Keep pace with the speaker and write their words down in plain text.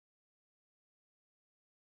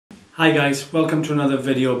Hi guys, welcome to another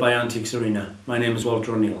video by AntiquesArena. My name is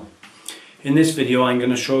Walter O'Neill. In this video I'm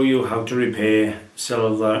going to show you how to repair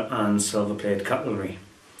silver and silver plate cutlery.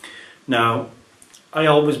 Now, I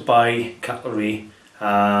always buy cutlery,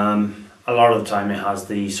 a lot of the time it has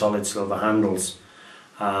the solid silver handles.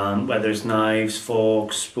 Whether it's knives,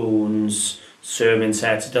 forks, spoons, serving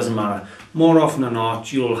sets, it doesn't matter. More often than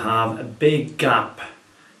not you'll have a big gap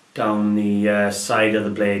down the side of the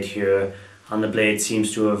blade here, and the blade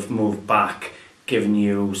seems to have moved back, giving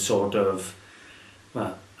you sort of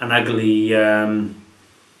an ugly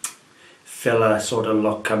filler sort of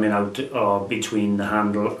look coming out between the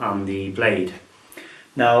handle and the blade.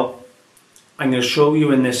 Now I'm going to show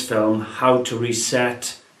you in this film how to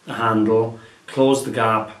reset the handle, close the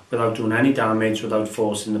gap without doing any damage, without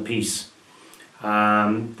forcing the piece.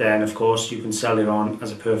 Then of course you can sell it on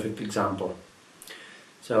as a perfect example.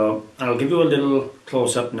 So I'll give you a little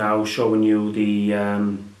close-up now showing you the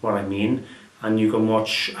what I mean, and you can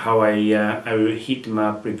watch how I heat them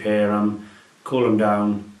up, repair them, cool them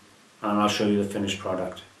down, and I'll show you the finished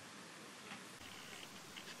product.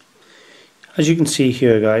 As you can see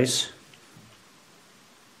here guys,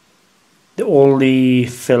 all the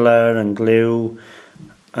filler and glue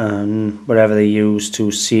and whatever they use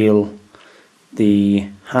to seal the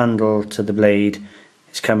handle to the blade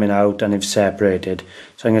is coming out and it's separated.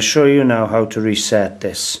 So I'm going to show you now how to reset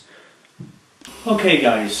this. Okay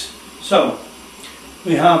guys, so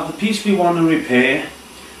we have the piece we want to repair.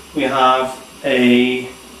 We have a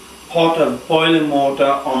pot of boiling water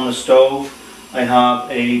on the stove. I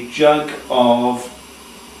have a jug of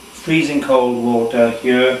freezing cold water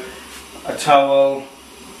here, a towel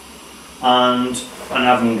and an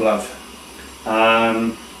oven glove.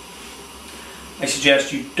 I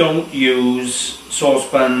suggest you don't use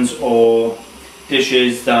saucepans or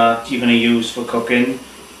dishes that you're going to use for cooking.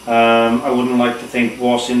 I wouldn't like to think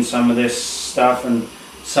washing some of this stuff, and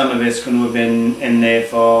some of it's going to have been in there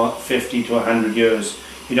for 50 to 100 years.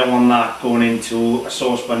 You don't want that going into a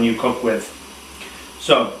saucepan you cook with.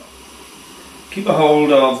 So keep a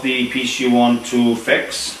hold of the piece you want to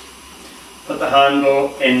fix. Put the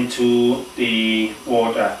handle into the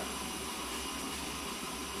water.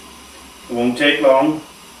 It won't take long.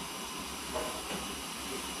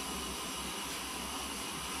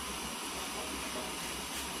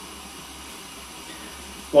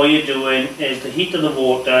 What you're doing is the heat of the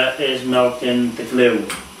water is melting the glue,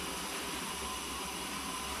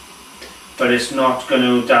 but it's not going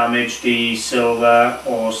to damage the silver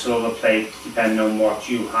or silver plate depending on what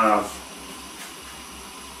you have.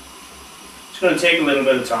 It's going to take a little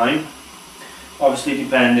bit of time, obviously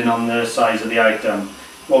depending on the size of the item.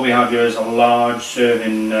 What we have here is a large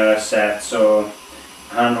serving set, so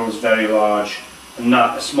the handle is very large, and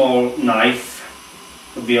that a small knife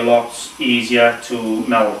would be a lot easier to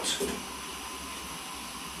melt.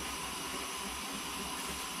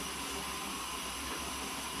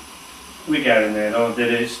 We're getting there though. It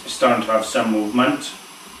is starting to have some movement.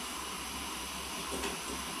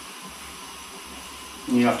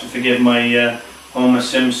 You have to forgive my Homer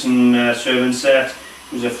Simpson serving set.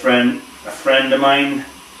 It was a friend of mine.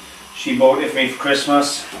 She bought it for me for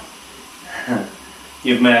Christmas.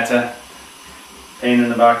 You've met her. Pain in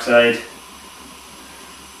the backside.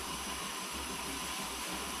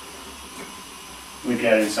 We're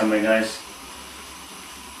getting somewhere guys.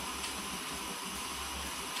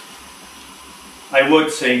 I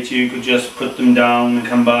would say to you could just put them down and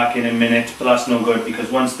come back in a minute, but that's no good, because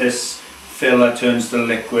once this filler turns to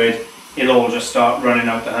liquid it'll all just start running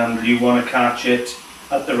out the handle. You want to catch it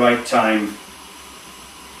at the right time.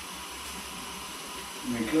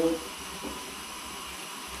 There we go.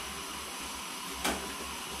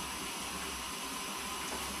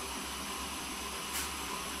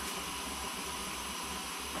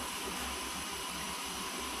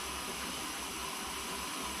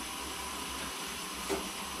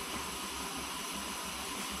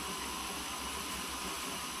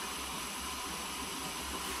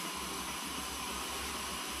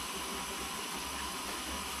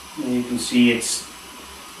 And you can see it's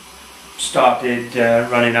started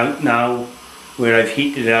running out now where I've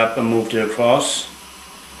heated it up and moved it across.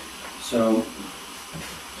 So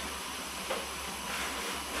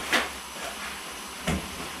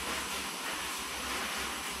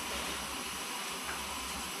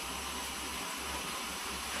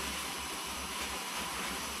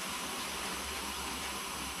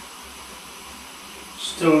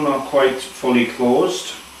still not quite fully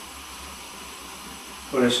closed,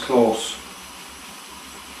 but it's close.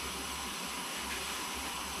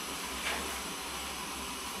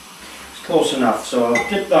 close enough, so I'll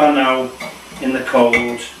dip that now in the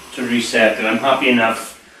cold to reset it. I'm happy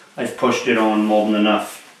enough I've pushed it on more than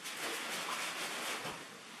enough.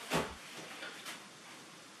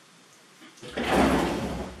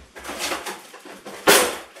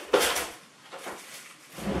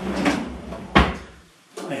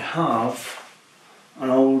 I have an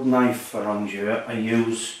old knife around here I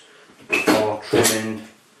use for trimming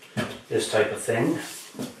this type of thing.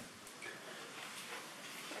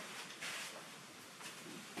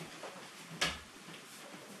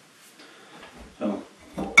 So,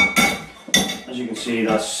 as you can see,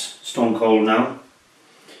 that's stone cold now.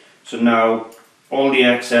 So now all the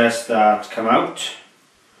excess that come out,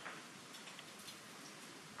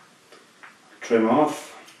 trim off.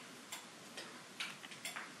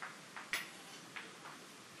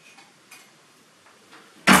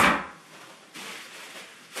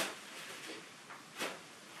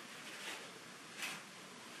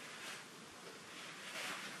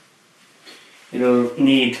 It'll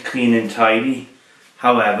need cleaning tidy,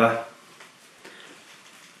 however,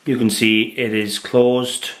 you can see it is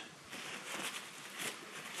closed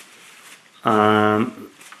and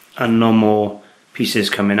no more pieces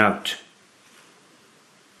coming out.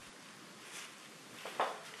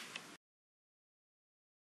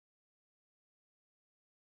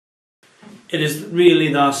 It is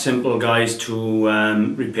really that simple, guys, to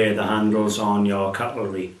repair the handles on your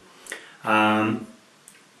cutlery.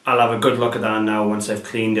 I'll have a good look at that now once I've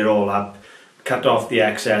cleaned it all up. Cut off the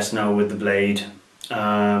excess now with the blade.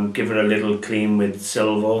 Give it a little clean with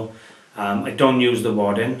silver. I don't use the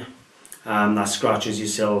wadding. That scratches your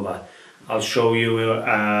silver. I'll show you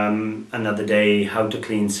another day how to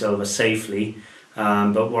clean silver safely.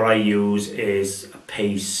 But what I use is a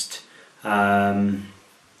paste.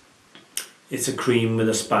 It's a cream with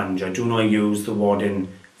a sponge. I do not use the wadding.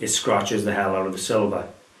 It scratches the hell out of the silver.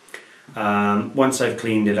 Once I've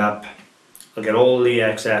cleaned it up, I'll get all the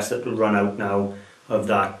excess that will run out now of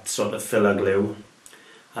that sort of filler glue,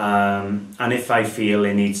 and if I feel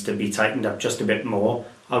it needs to be tightened up just a bit more,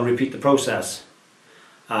 I'll repeat the process.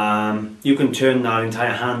 You can turn that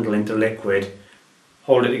entire handle into liquid,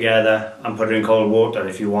 hold it together and put it in cold water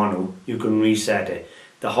if you want to. You can reset it.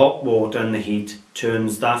 The hot water and the heat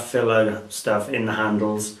turns that filler stuff in the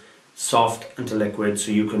handles soft into liquid,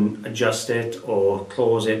 so you can adjust it or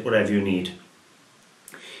close it, whatever you need.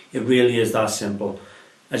 It really is that simple.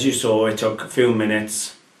 As you saw, it took a few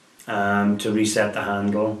minutes to reset the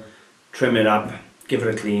handle, trim it up, give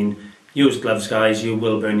it a clean. Use gloves, guys, you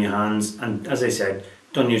will burn your hands, and as I said,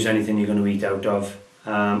 don't use anything you're going to eat out of,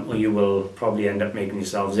 or you will probably end up making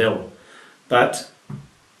yourselves ill. But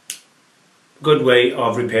good way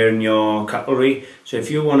of repairing your cutlery. So if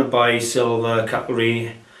you want to buy silver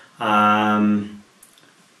cutlery,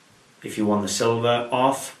 if you want the silver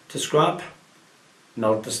off to scrap,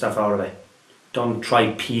 melt the stuff out of it. Don't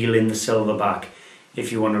try peeling the silver back.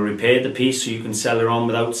 If you want to repair the piece so you can sell it on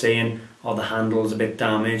without saying, oh, the handle's a bit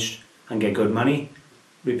damaged, and get good money,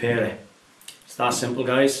 repair it. It's that simple,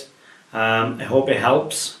 guys. I hope it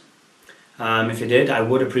helps. If it did, I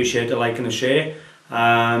would appreciate a like and a share.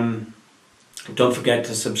 Don't forget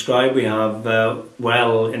to subscribe. We have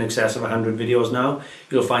well in excess of 100 videos now.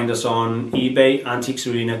 You'll find us on eBay,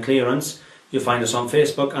 AntiquesArena Clearance. You'll find us on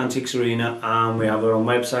Facebook, AntiquesArena, and we have our own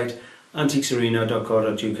website,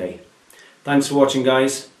 antiquesarena.co.uk. Thanks for watching,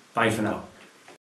 guys. Bye for now.